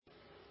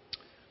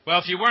Well,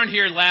 if you weren't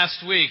here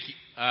last week,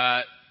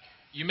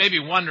 you may be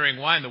wondering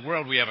why in the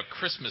world we have a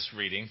Christmas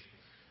reading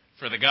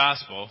for the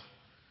gospel.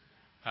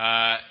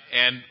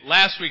 And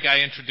last week I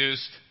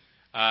introduced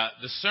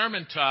the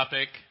sermon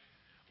topic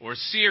or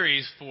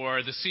series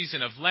for the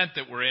season of Lent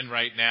that we're in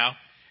right now.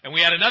 And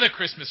we had another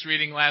Christmas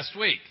reading last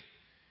week.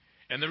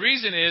 And the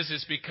reason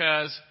is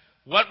because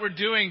what we're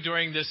doing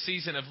during this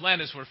season of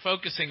Lent is we're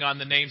focusing on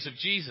the names of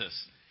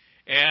Jesus.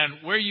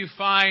 And where you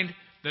find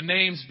the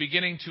names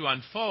beginning to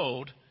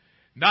unfold,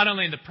 not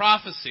only in the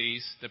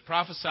prophecies that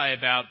prophesy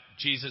about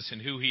Jesus and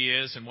who he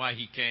is and why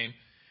he came,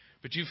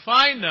 but you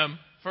find them,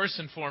 first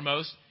and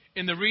foremost,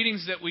 in the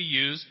readings that we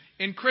use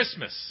in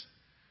Christmas.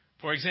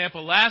 For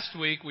example, last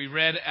week we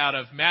read out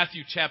of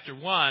Matthew chapter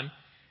 1,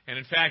 and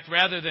in fact,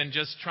 rather than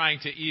just trying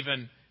to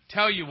even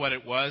tell you what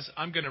it was,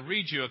 I'm going to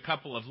read you a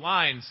couple of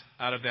lines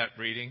out of that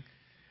reading.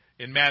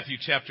 In Matthew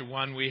chapter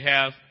 1 we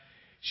have,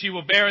 "She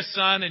will bear a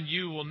son, and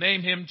you will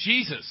name him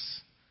Jesus.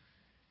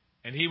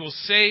 And he will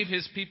save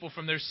his people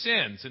from their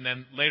sins." And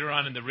then later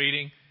on in the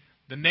reading,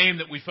 the name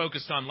that we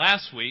focused on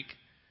last week,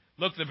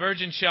 "Look, the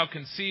virgin shall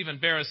conceive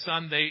and bear a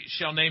son. They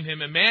shall name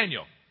him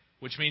Emmanuel,"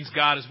 which means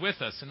God is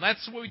with us. And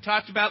that's what we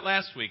talked about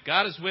last week.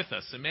 God is with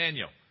us,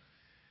 Emmanuel.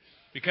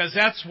 Because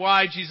that's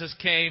why Jesus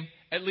came,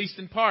 at least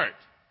in part,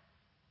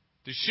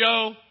 to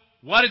show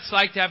what it's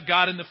like to have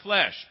God in the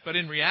flesh. But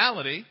in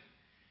reality,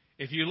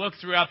 if you look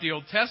throughout the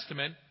Old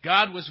Testament,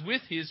 God was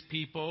with his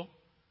people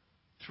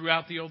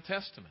throughout the Old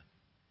Testament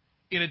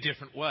in a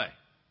different way.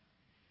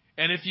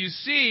 And if you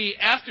see,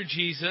 after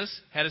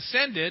Jesus had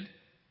ascended,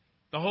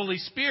 the Holy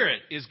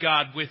Spirit is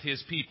God with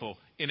his people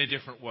in a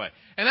different way.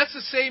 And that's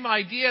the same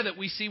idea that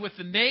we see with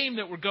the name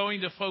that we're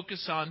going to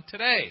focus on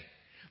today.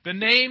 The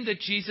name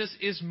that Jesus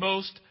is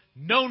most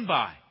known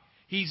by.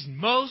 He's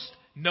most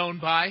known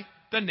by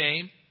the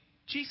name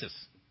Jesus.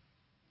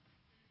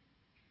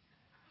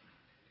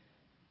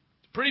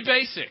 It's pretty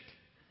basic.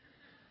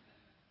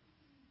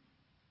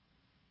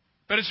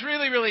 But it's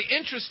really, really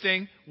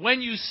interesting.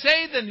 When you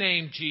say the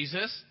name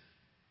Jesus,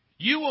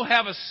 you will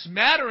have a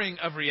smattering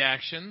of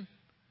reaction,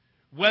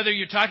 whether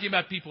you're talking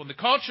about people in the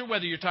culture,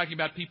 whether you're talking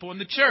about people in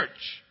the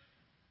church.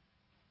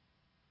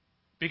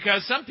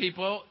 Because some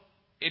people,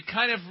 it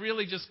kind of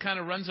really just kind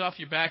of runs off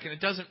your back and it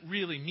doesn't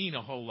really mean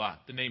a whole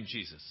lot, the name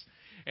Jesus.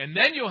 And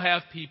then you'll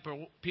have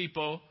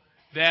people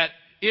that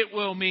it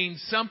will mean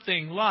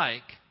something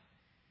like,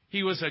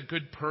 he was a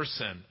good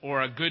person,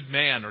 or a good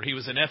man, or he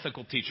was an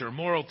ethical teacher, a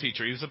moral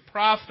teacher. He was a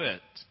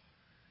prophet.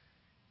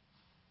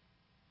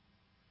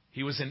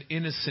 He was an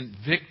innocent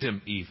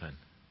victim even.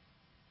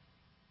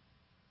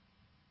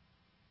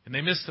 And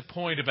they miss the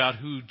point about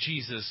who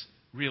Jesus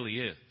really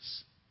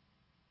is.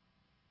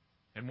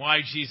 And why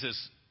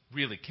Jesus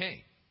really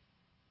came.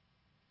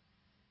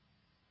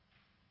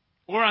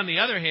 Or on the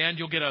other hand,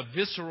 you'll get a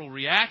visceral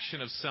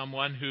reaction of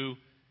someone who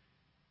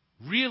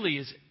really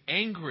is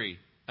angry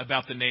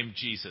about the name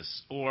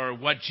Jesus, or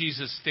what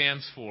Jesus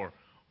stands for,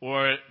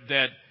 or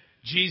that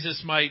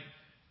Jesus might,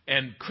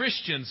 and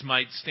Christians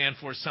might stand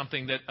for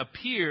something that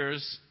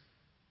appears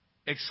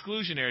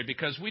exclusionary,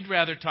 because we'd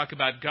rather talk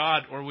about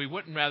God, or we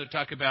wouldn't rather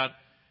talk about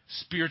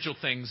spiritual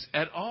things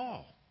at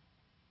all.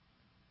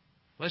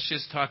 Let's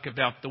just talk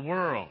about the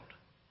world.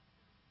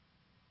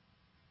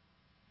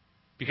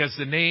 Because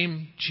the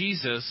name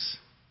Jesus,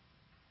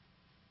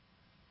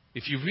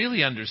 if you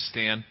really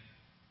understand,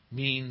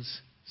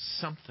 means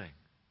something.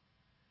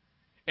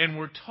 And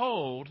we're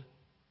told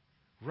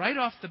right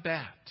off the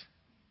bat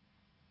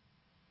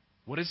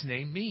what his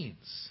name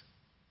means.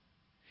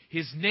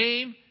 His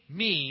name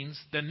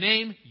means, the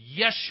name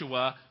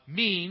Yeshua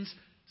means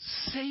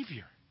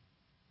Savior.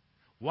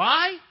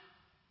 Why?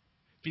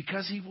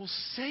 Because he will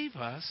save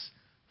us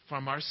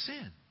from our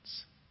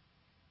sins.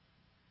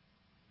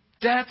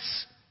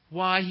 That's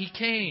why he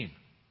came.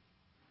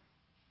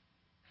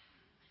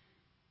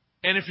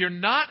 And if you're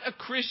not a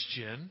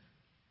Christian,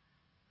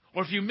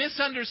 or if you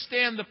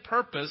misunderstand the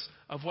purpose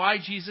of why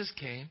Jesus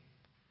came,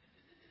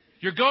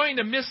 you're going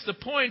to miss the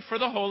point for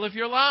the whole of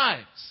your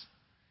lives.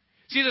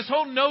 See, this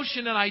whole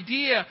notion and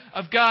idea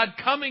of God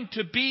coming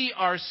to be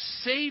our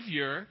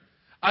Savior,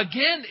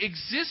 again,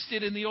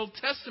 existed in the Old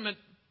Testament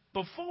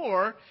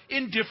before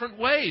in different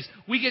ways.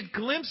 We get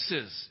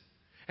glimpses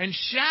and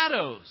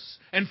shadows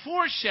and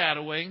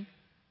foreshadowing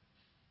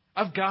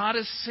of God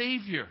as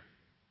Savior.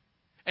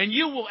 And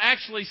you will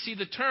actually see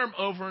the term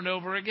over and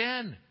over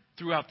again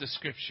throughout the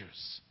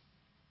Scriptures.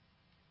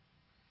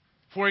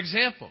 For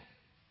example,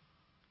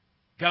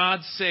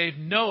 God saved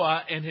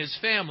Noah and his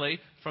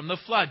family from the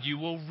flood. You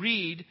will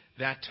read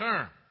that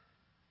term.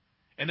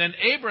 And then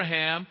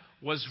Abraham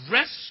was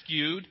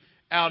rescued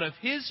out of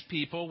his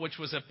people, which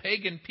was a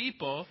pagan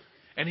people,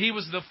 and he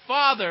was the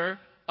father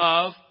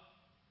of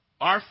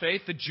our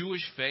faith, the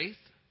Jewish faith,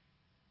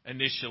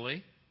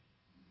 initially.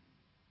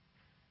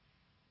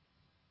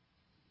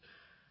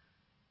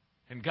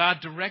 And God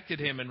directed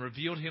him and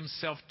revealed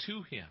himself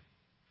to him.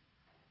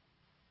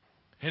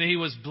 And he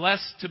was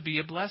blessed to be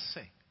a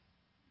blessing.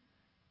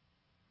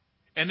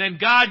 And then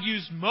God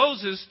used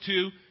Moses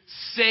to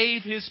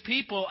save his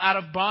people out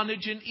of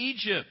bondage in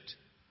Egypt.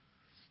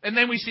 And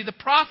then we see the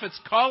prophets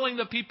calling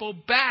the people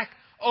back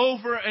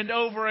over and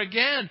over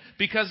again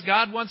because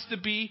God wants to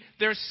be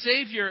their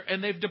Savior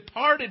and they've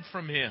departed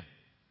from Him.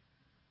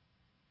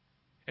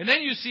 And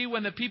then you see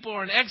when the people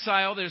are in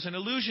exile, there's an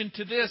allusion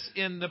to this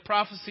in the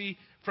prophecy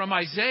from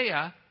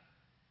Isaiah.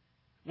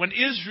 When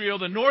Israel,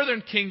 the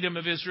northern kingdom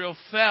of Israel,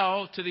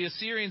 fell to the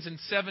Assyrians in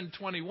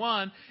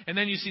 721, and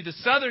then you see the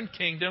southern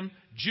kingdom,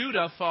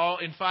 Judah, fall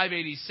in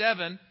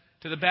 587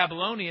 to the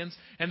Babylonians,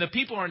 and the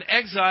people are in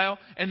exile,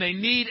 and they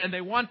need and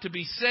they want to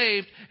be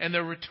saved, and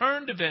they're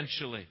returned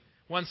eventually.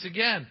 Once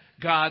again,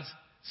 God's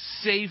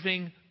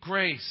saving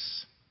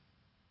grace.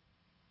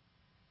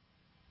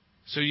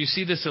 So you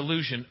see this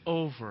allusion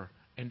over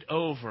and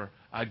over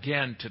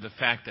again to the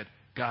fact that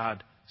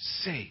God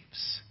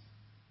saves.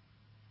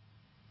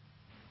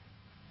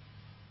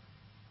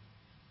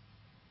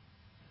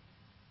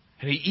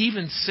 And He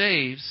even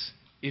saves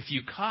if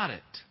you caught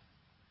it.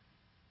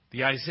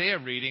 The Isaiah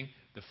reading,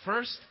 the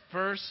first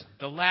verse,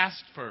 the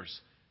last verse,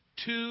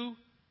 2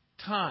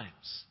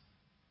 times.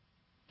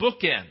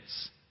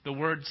 Bookends the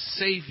word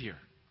Savior.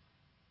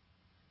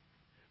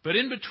 But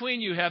in between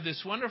you have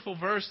this wonderful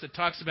verse that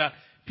talks about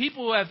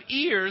people who have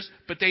ears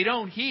but they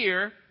don't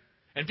hear,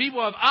 and people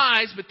who have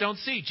eyes but don't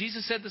see.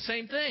 Jesus said the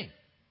same thing.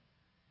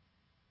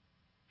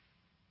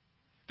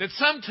 That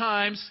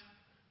sometimes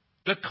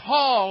the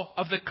call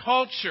of the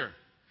culture,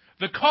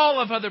 the call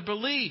of other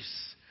beliefs,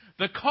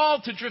 the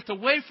call to drift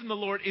away from the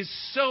Lord is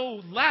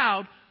so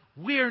loud,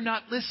 we're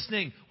not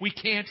listening. We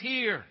can't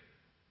hear.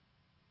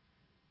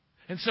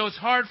 And so it's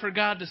hard for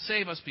God to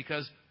save us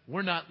because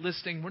we're not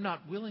listening. We're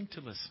not willing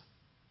to listen.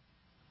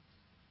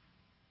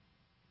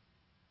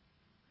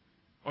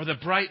 Or the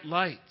bright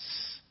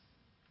lights,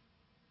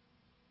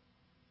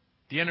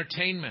 the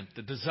entertainment,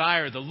 the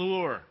desire, the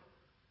lure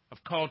of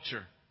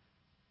culture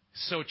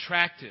is so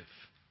attractive.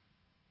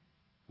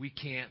 We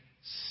can't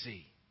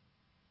see.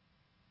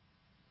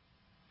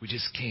 We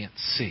just can't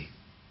see.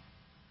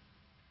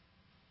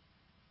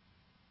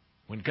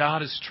 When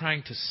God is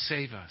trying to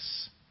save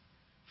us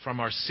from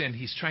our sin,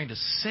 He's trying to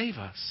save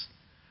us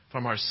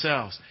from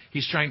ourselves.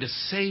 He's trying to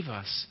save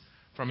us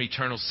from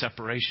eternal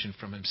separation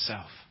from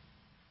Himself.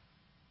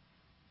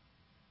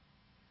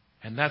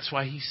 And that's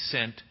why He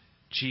sent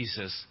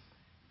Jesus.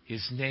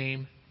 His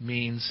name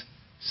means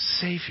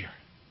Savior.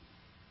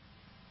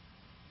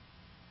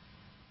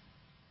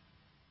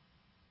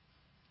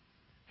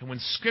 And when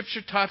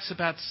Scripture talks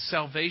about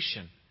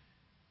salvation,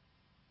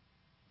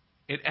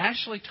 it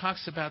actually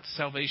talks about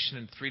salvation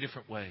in 3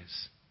 different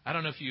ways. I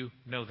don't know if you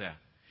know that.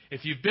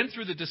 If you've been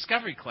through the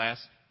discovery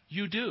class,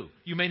 you do.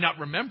 You may not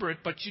remember it,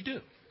 but you do.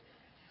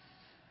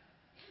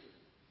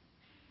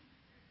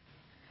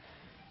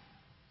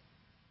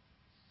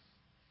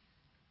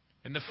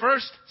 And the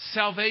first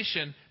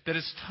salvation that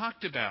is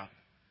talked about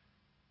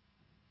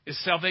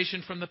is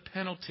salvation from the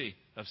penalty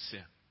of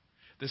sin.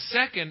 The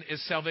second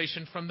is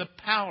salvation from the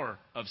power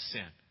of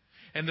sin.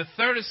 And the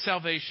third is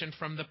salvation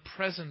from the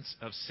presence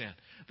of sin.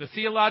 The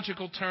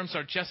theological terms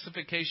are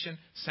justification,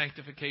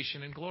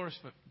 sanctification, and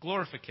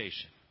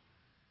glorification.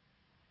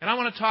 And I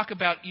want to talk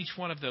about each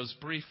one of those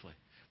briefly.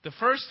 The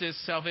first is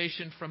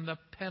salvation from the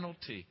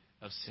penalty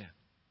of sin.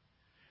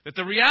 That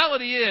the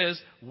reality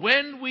is,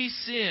 when we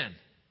sin,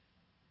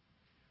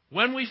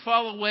 when we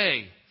fall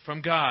away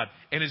from God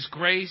and His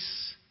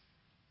grace,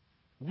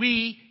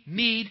 we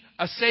need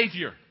a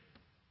Savior.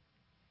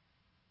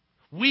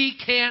 We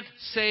can't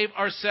save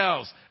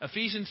ourselves.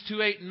 Ephesians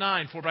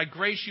 2:8-9, for by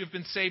grace you have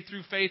been saved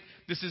through faith.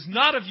 This is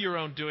not of your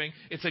own doing.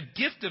 It's a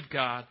gift of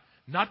God,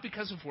 not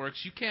because of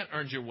works. You can't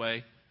earn your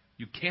way.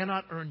 You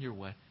cannot earn your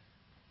way,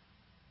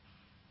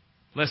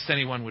 lest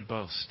anyone would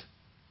boast.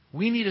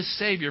 We need a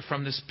Savior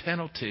from this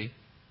penalty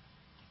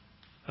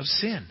of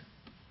sin,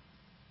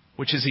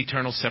 which is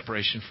eternal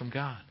separation from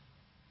God.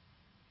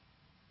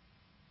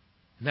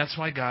 And that's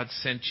why God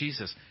sent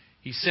Jesus.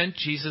 He sent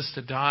Jesus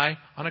to die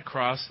on a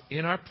cross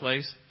in our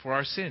place for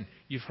our sin.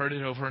 You've heard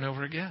it over and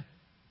over again.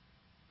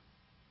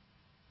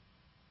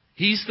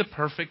 He's the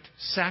perfect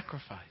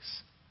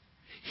sacrifice.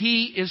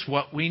 He is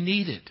what we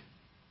needed.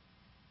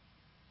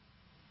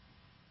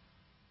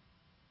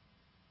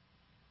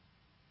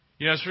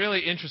 You know, it's really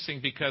interesting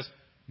because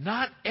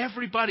not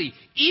everybody,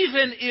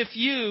 even if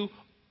you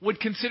would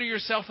consider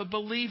yourself a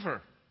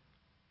believer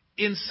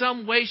in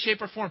some way,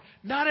 shape, or form,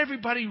 not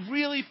everybody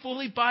really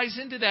fully buys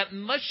into that.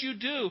 Unless you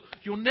do,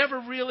 you'll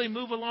never really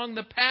move along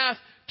the path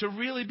to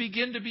really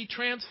begin to be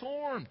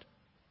transformed.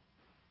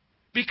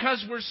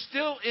 Because we're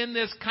still in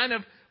this kind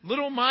of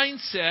little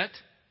mindset,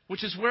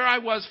 which is where I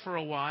was for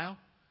a while,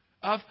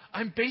 of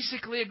I'm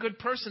basically a good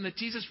person, that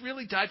Jesus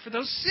really died for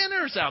those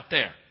sinners out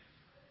there.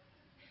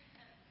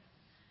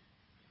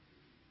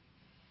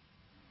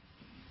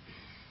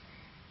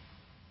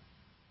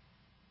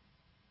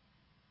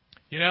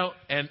 You know,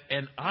 and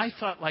I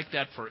thought like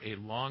that for a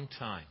long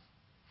time.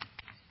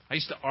 I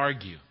used to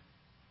argue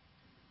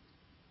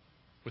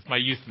with my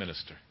youth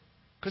minister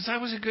because I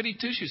was a goody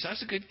two-shoes. I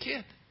was a good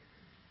kid.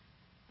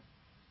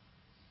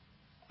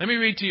 Let me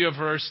read to you a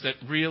verse that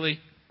really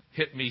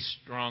hit me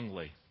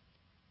strongly.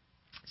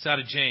 It's out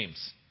of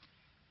James.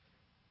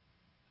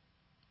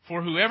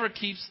 For whoever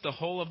keeps the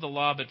whole of the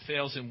law but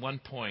fails in one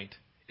point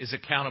is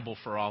accountable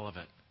for all of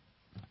it.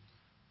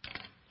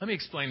 Let me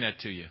explain that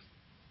to you.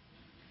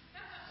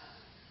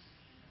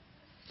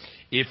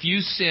 If you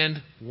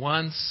sinned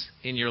once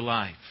in your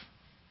life,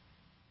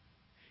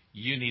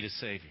 you need a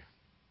Savior.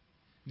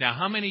 Now,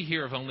 how many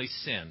here have only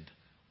sinned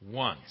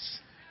once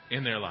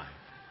in their life?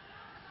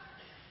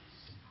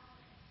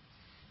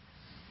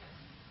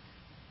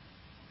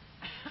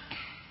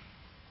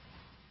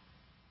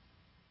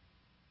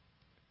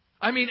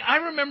 I mean, I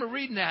remember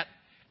reading that,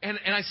 and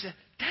I said,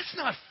 that's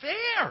not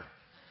fair.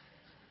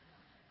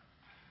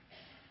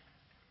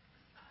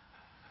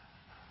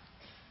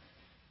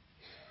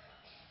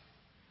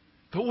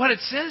 But what it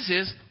says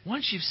is,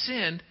 once you've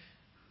sinned,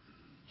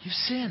 you've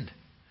sinned.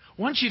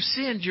 Once you've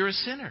sinned, you're a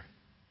sinner.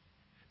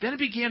 Then it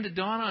began to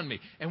dawn on me.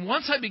 And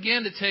once I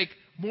began to take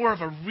more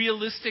of a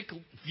realistic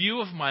view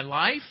of my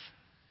life,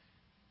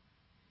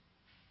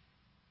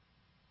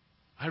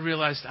 I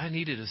realized I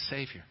needed a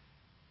Savior.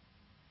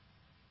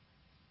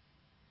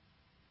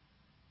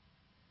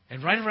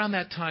 And right around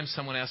that time,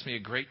 someone asked me a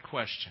great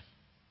question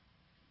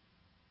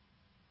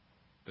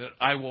that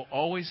I will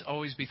always,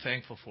 always be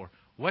thankful for.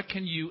 What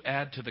can you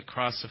add to the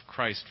cross of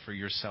Christ for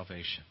your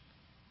salvation?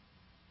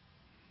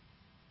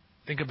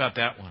 Think about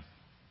that one.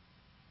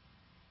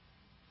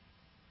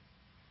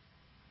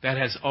 That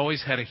has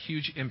always had a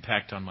huge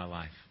impact on my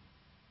life.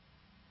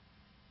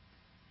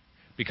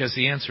 Because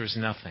the answer is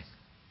nothing.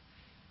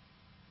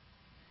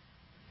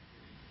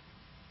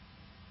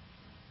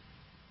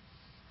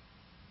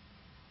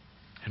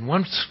 And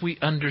once we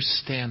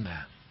understand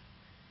that,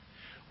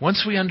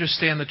 once we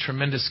understand the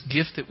tremendous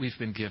gift that we've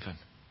been given,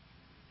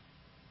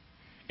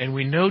 and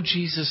we know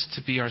Jesus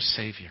to be our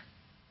Savior,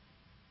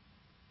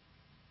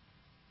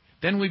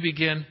 then we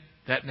begin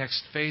that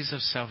next phase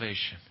of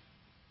salvation.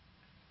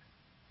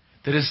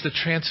 That is the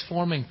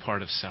transforming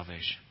part of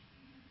salvation.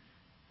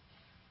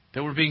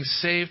 That we're being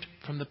saved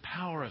from the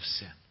power of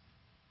sin.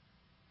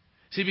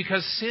 See,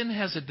 because sin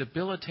has a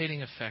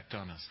debilitating effect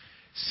on us.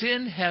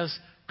 Sin has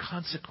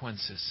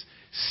consequences.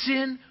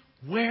 Sin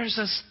wears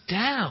us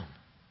down.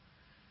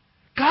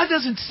 God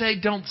doesn't say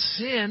don't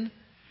sin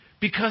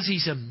because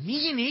He's a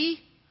meanie,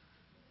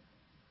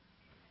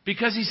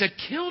 because He's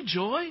a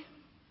killjoy.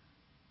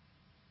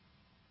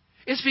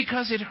 It's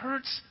because it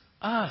hurts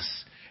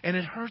us, and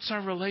it hurts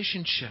our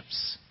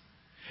relationships,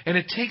 and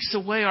it takes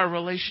away our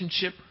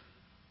relationship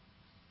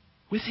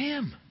with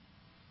Him.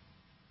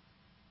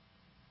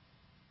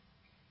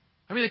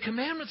 I mean, the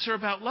commandments are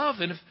about love,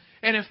 and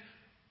if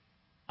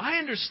I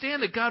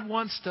understand that God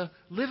wants to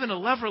live in a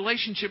love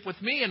relationship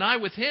with me and I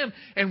with Him,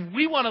 and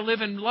we want to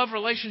live in love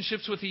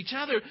relationships with each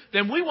other,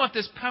 then we want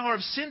this power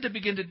of sin to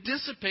begin to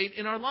dissipate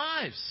in our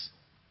lives.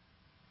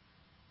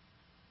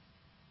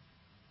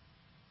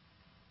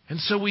 And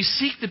so we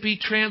seek to be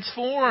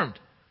transformed.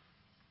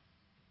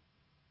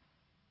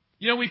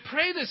 You know, we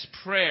pray this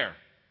prayer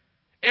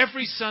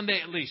every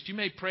Sunday at least. You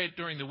may pray it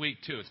during the week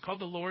too. It's called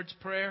the Lord's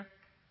Prayer.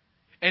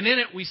 And in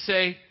it we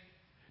say,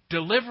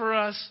 deliver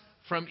us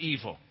from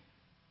evil.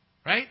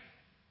 Right?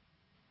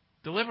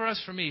 Deliver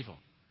us from evil.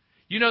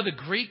 You know, the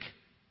Greek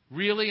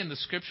really in the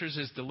Scriptures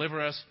is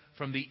deliver us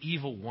from the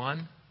evil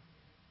one.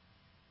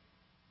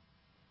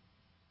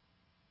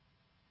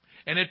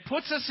 And it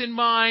puts us in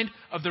mind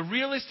of the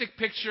realistic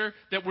picture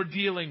that we're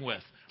dealing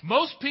with.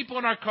 Most people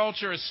in our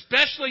culture,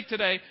 especially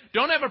today,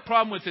 don't have a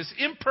problem with this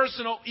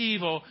impersonal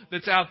evil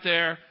that's out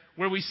there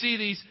where we see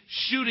these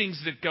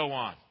shootings that go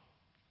on.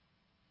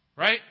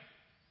 Right?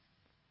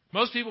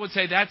 Most people would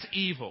say that's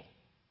evil.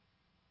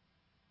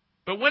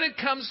 But when it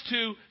comes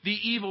to the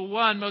evil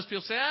one, most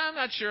people say, I'm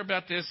not sure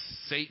about this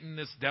Satan,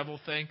 this devil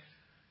thing.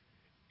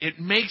 It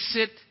makes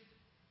it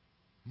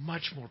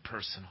much more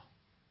personal.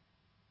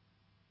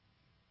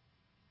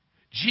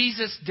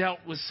 Jesus dealt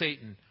with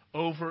Satan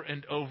over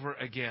and over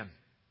again.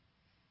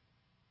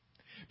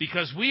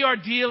 Because we are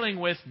dealing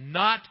with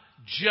not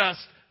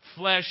just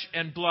flesh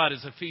and blood,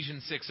 as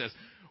Ephesians 6 says.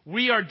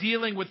 We are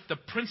dealing with the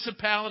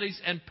principalities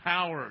and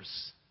powers.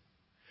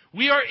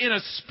 We are in a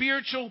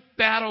spiritual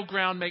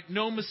battleground, make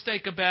no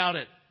mistake about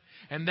it.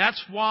 And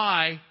that's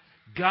why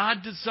God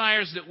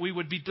desires that we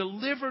would be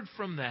delivered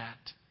from that.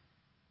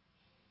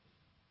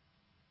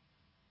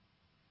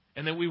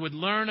 And that we would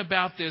learn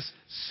about this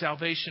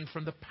salvation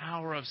from the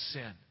power of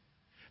sin.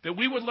 That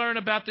we would learn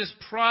about this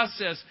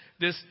process,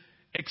 this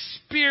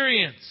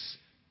experience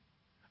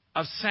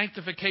of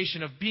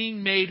sanctification, of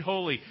being made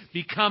holy,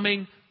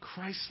 becoming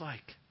Christ-like.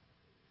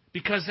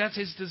 Because that's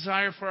His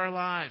desire for our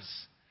lives.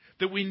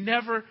 That we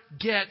never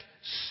get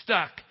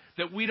stuck.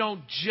 That we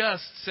don't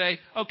just say,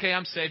 okay,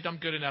 I'm saved, I'm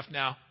good enough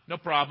now, no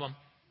problem.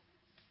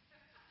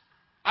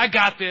 I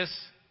got this.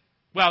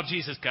 Well,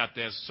 Jesus got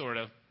this, sort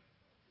of.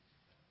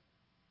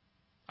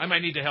 I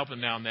might need to help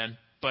Him now and then,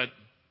 but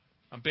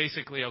I'm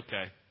basically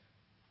okay.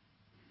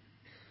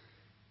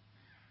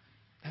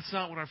 That's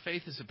not what our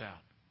faith is about.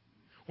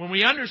 When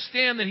we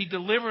understand that He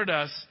delivered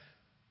us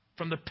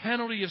from the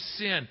penalty of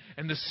sin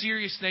and the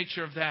serious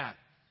nature of that,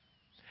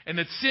 And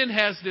that sin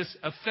has this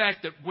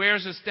effect that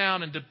wears us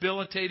down in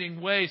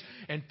debilitating ways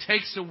and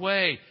takes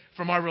away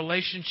from our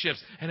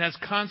relationships and has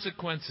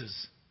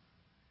consequences.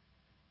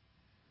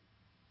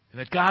 And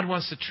that God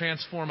wants to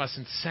transform us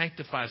and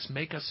sanctify us,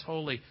 make us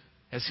holy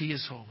as He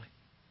is holy.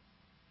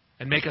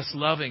 And make us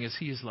loving as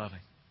He is loving.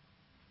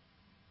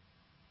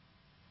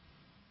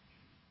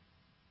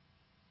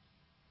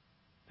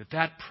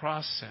 That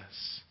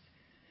process,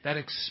 that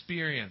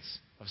experience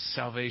of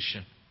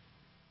salvation,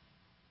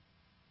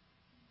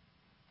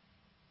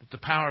 that the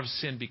power of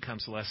sin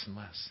becomes less and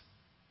less.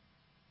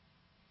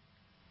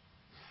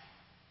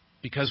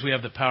 Because we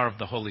have the power of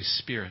the Holy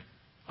Spirit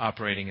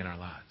operating in our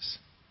lives.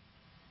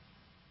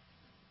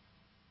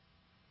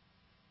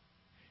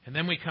 And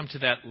then we come to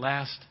that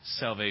last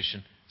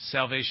salvation,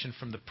 salvation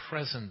from the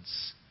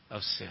presence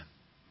of sin.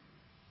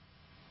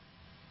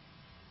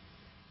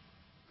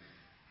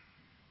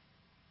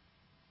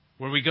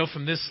 Where we go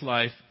from this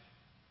life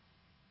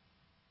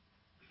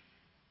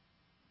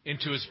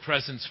into His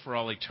presence for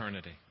all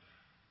eternity.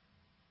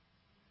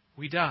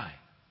 We die.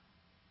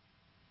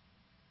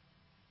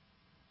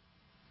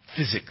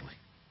 Physically.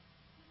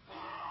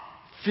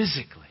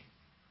 Physically.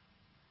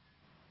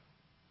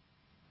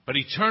 But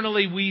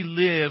eternally we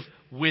live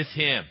with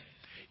Him.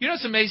 You know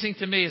what's amazing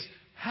to me is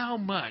how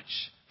much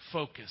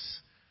focus,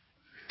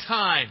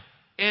 time,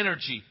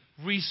 energy,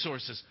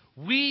 resources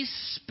we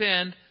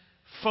spend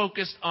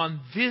focused on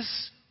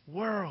this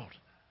world.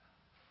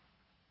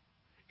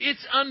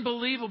 It's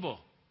unbelievable.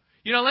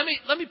 You know, let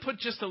me put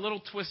just a little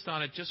twist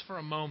on it just for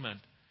a moment,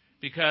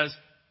 because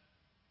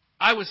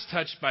I was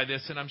touched by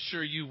this, and I'm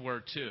sure you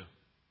were too.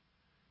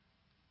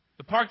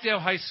 The Parkdale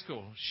High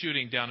School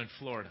shooting down in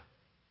Florida.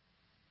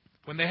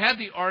 When they had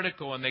the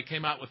article and they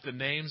came out with the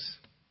names,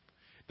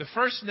 the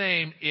first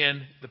name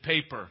in the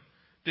paper,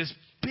 this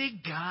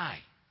big guy,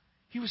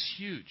 he was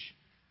huge,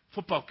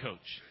 football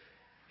coach.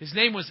 His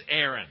name was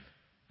Aaron.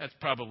 That's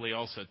probably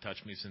also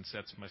touched me since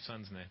that's my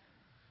son's name.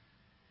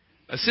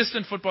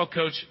 Assistant football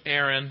coach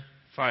Aaron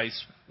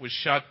Feist was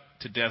shot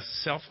to death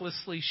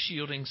selflessly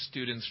shielding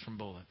students from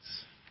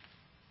bullets.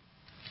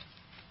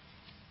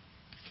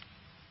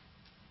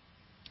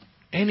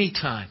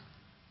 Anytime,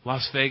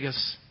 Las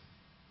Vegas,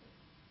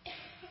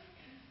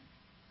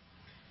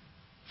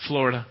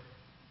 Florida,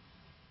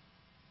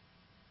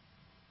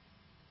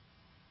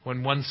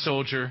 when one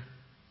soldier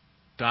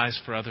dies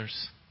for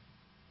others,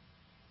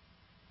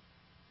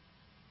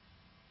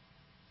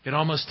 it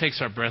almost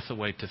takes our breath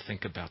away to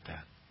think about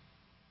that.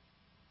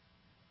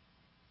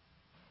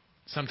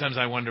 Sometimes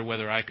I wonder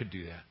whether I could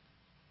do that.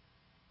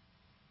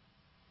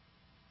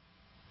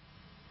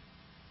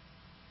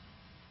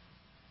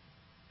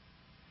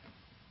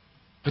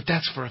 But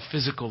that's for a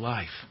physical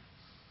life.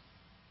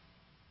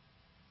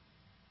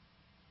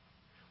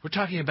 We're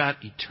talking about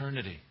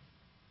eternity.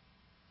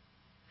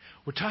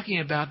 We're talking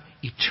about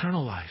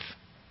eternal life.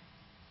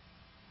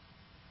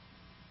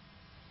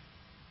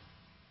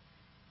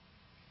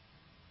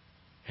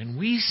 And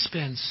we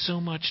spend so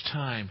much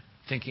time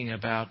thinking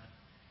about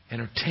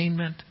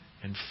entertainment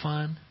and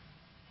fun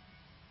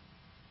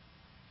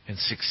and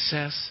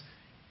success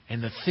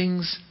and the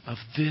things of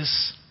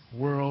this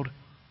world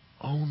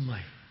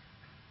only.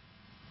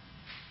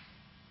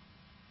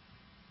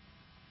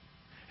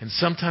 And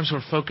sometimes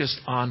we're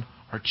focused on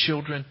our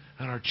children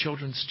and our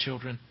children's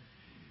children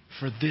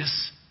for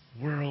this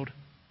world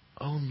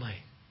only.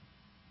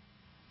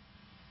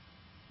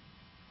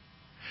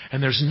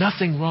 And there's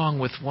nothing wrong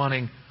with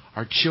wanting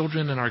our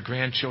children and our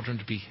grandchildren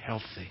to be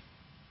healthy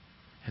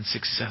and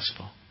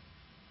successful.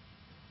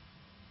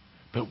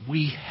 But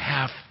we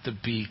have to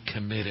be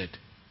committed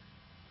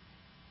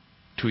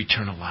to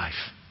eternal life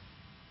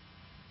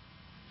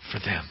for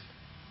them.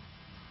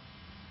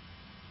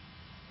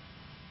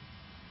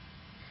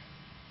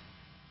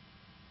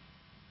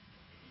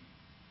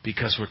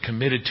 Because we're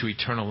committed to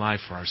eternal life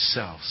for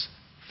ourselves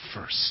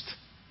first.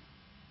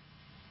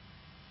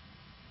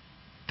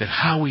 That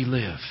how we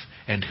live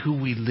and who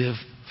we live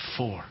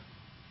for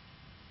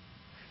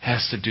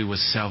has to do with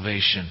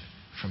salvation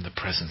from the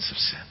presence of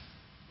sin.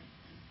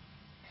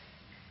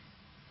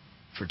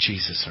 For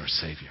Jesus our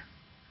Savior.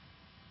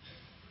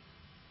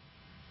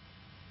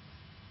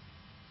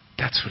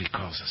 That's what He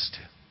calls us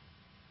to.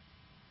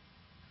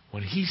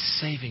 When He's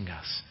saving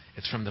us,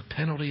 it's from the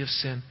penalty of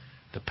sin,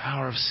 the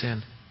power of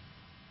sin,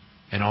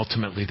 and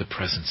ultimately the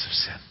presence of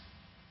sin.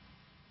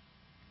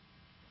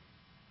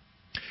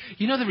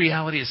 You know, the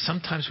reality is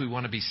sometimes we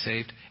want to be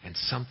saved and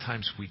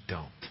sometimes we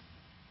don't.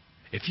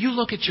 If you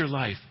look at your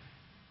life,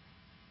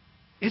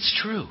 it's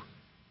true.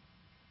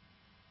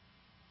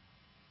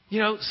 You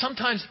know,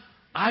 sometimes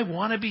I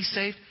want to be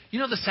saved. You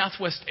know the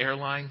Southwest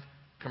Airline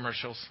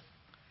commercials?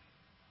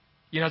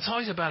 You know, it's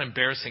always about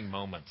embarrassing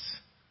moments.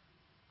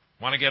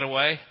 Want to get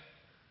away?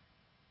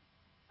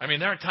 I mean,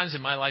 there are times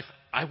in my life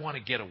I want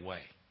to get away.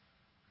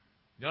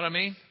 You know what I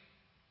mean?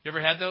 You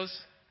ever had those?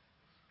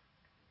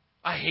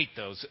 I hate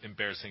those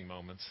embarrassing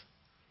moments.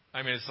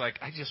 I mean, it's like,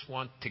 I just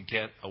want to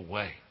get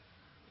away.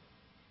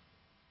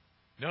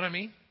 You know what I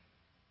mean?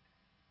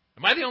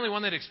 Am I the only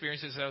one that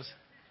experiences those?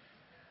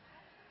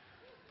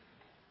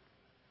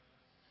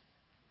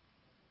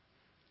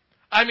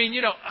 I mean,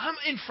 I'm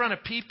in front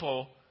of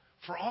people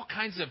for all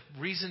kinds of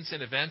reasons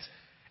and events,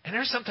 and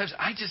there's sometimes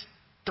I just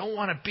don't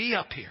want to be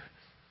up here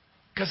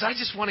because I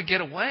just want to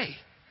get away.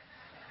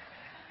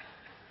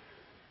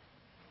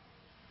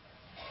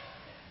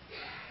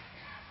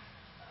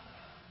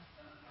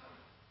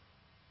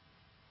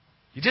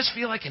 You just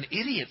feel like an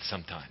idiot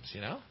sometimes,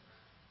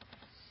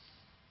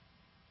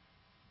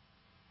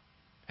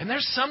 And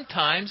there's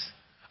sometimes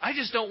I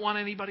just don't want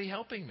anybody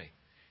helping me.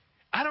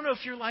 I don't know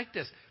if you're like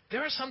this.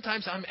 There are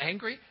sometimes I'm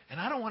angry and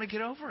I don't want to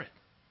get over it.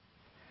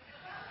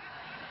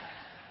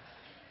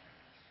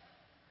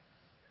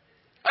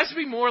 I used to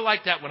be more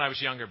like that when I was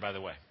younger, by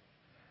the way.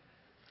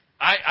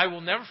 I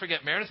will never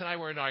forget, Meredith and I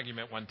were in an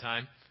argument one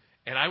time,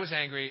 and I was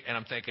angry, and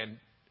I'm thinking,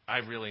 I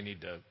really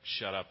need to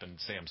shut up and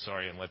say I'm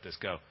sorry and let this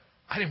go.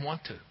 I didn't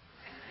want to.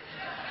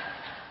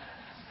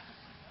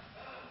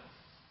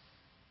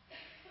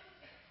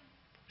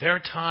 There are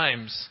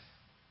times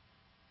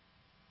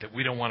that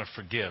we don't want to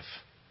forgive.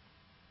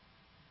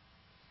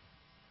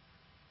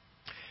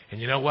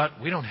 And you know what?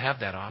 We don't have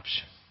that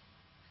option.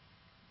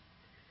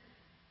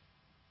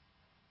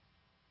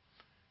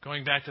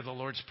 Going back to the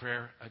Lord's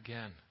Prayer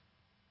again.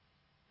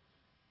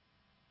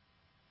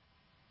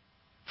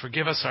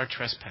 Forgive us our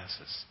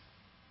trespasses,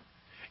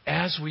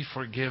 as we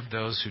forgive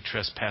those who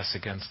trespass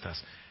against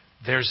us.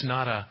 There's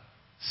not a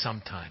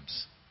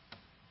sometimes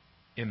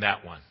in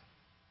that one.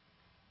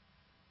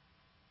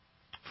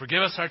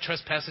 Forgive us our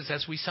trespasses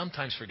as we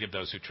sometimes forgive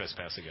those who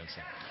trespass against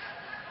us.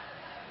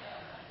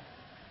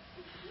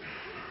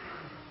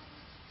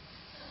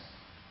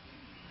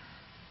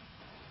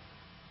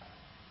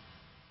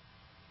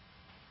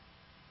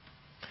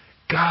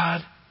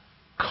 God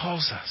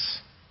calls us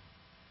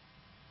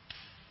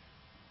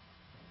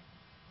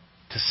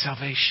to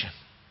salvation,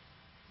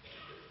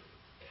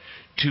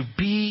 to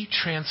be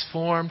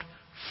transformed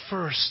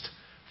first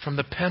from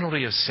the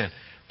penalty of sin,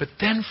 but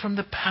then from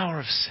the power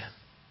of sin.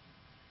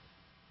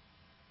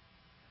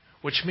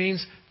 Which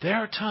means there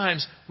are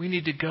times we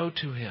need to go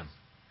to Him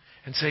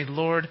and say,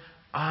 Lord,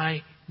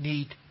 I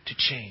need to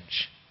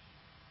change.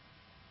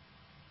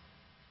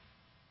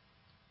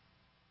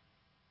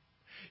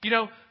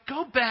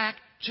 Go back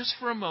just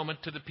for a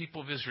moment to the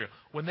people of Israel.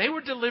 When they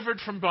were delivered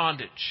from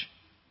bondage,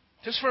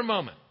 just for a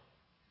moment,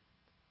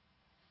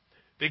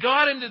 they go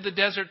out into the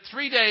desert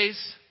 3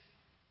 days.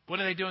 What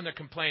are they doing? They're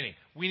complaining.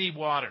 We need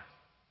water.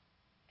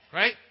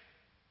 Right?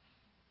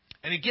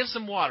 And He gives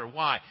them water.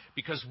 Why?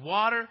 Because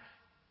water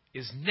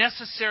is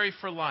necessary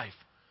for life.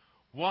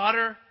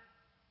 Water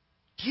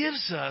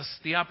gives us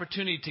the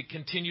opportunity to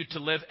continue to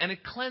live, and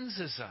it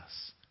cleanses us.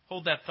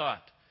 Hold that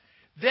thought.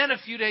 Then a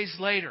few days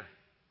later,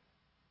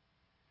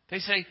 they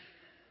say,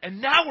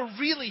 and now we're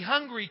really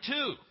hungry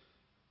too.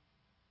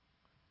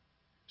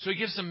 So He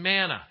gives them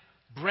manna,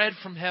 bread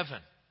from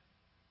heaven.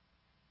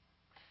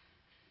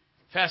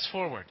 Fast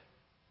forward.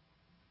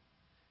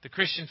 The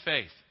Christian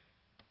faith.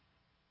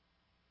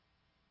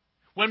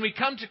 When we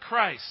come to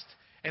Christ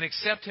and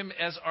accept Him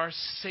as our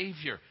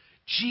Savior,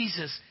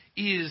 Jesus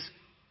is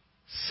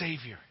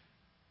Savior.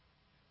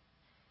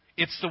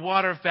 It's the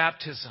water of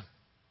baptism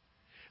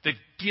that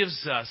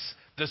gives us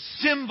the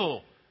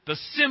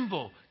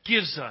symbol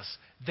gives us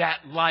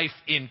that life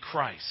in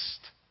Christ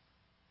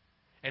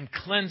and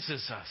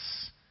cleanses us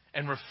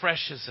and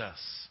refreshes us.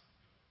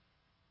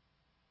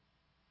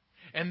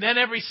 And then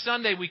every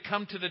Sunday we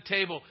come to the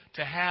table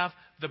to have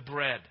the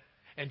bread.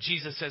 And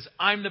Jesus says,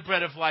 I'm the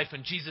bread of life.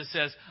 And Jesus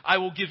says, I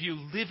will give you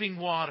living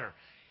water.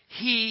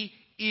 He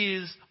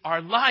is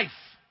our life.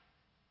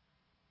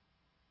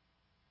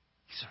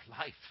 He's our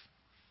life.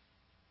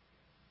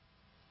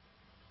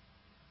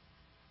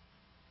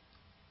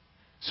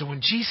 So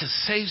when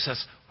Jesus saves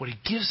us, what He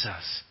gives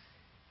us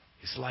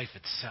is life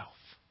itself.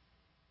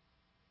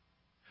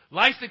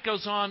 Life that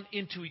goes on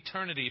into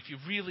eternity if you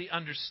really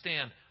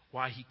understand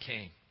why He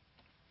came.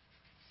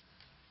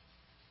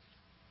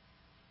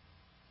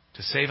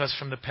 To save us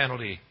from the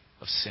penalty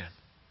of sin,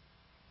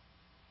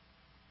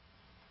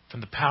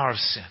 from the power of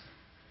sin,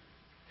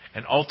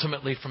 and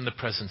ultimately from the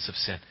presence of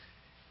sin.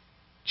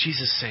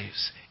 Jesus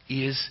saves.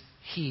 Is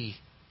He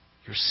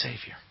your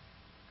Savior?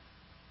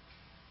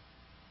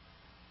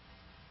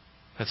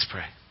 Let's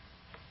pray.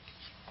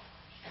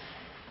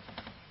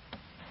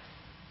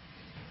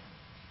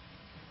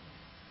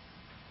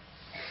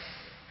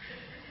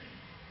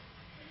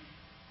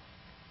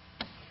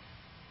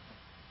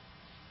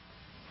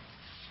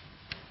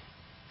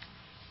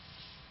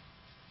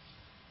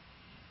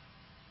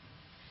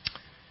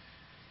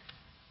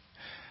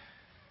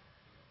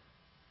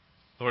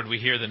 Lord, we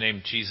hear the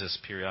name Jesus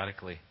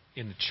periodically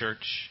in the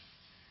church,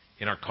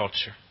 in our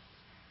culture.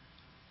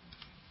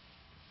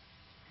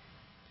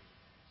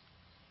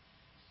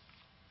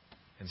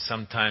 And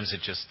sometimes it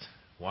just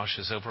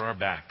washes over our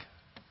back.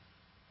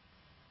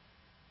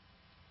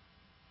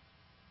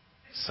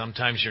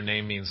 Sometimes your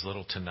name means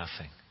little to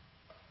nothing.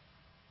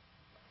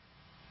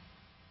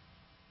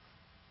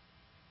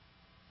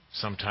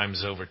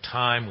 Sometimes over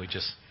time we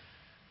just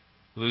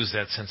lose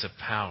that sense of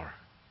power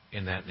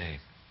in that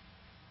name.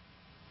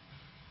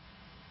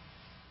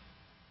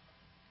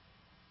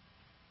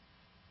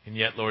 And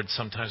yet, Lord,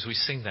 sometimes we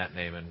sing that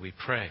name and we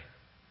pray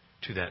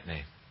to that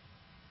name.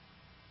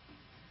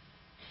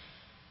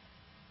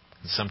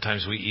 And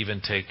sometimes we even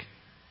take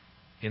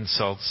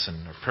insults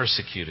and are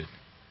persecuted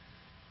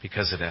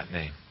because of that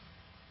name.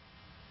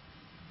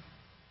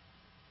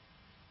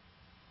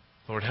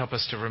 Lord, help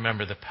us to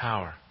remember the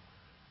power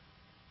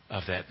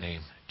of that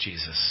name,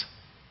 Jesus.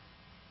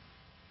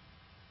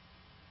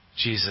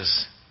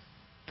 Jesus,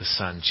 the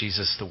Son.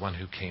 Jesus, the one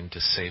who came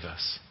to save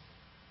us.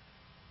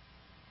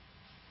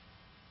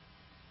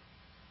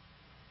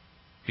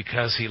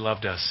 Because he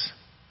loved us,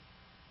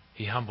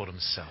 he humbled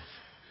himself.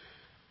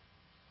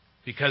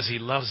 Because he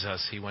loves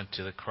us, he went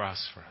to the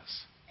cross for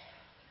us.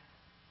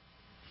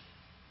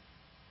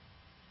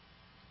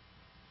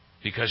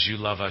 Because you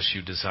love us,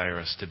 you desire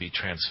us to be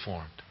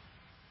transformed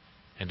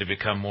and to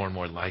become more and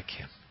more like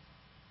him.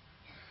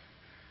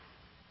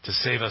 To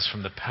save us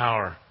from the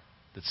power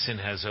that sin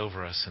has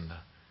over us and the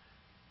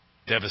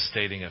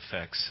devastating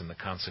effects and the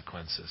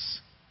consequences.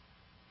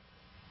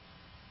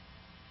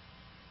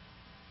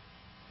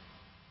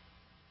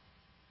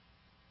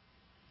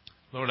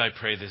 Lord, I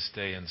pray this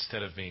day,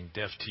 instead of being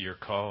deaf to your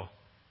call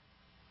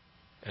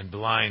and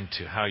blind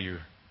to how you're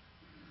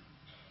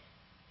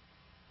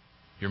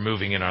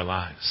moving in our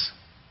lives,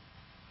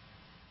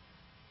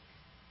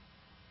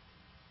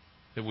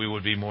 that we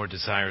would be more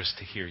desirous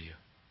to hear you,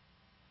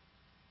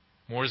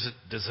 more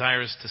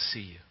desirous to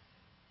see you,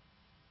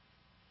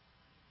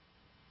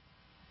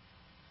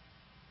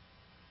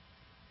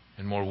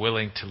 and more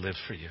willing to live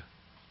for you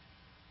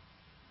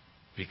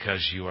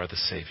because you are the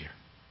Savior.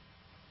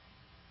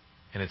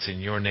 And it's in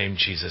your name,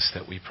 Jesus,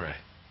 that we pray.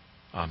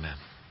 Amen.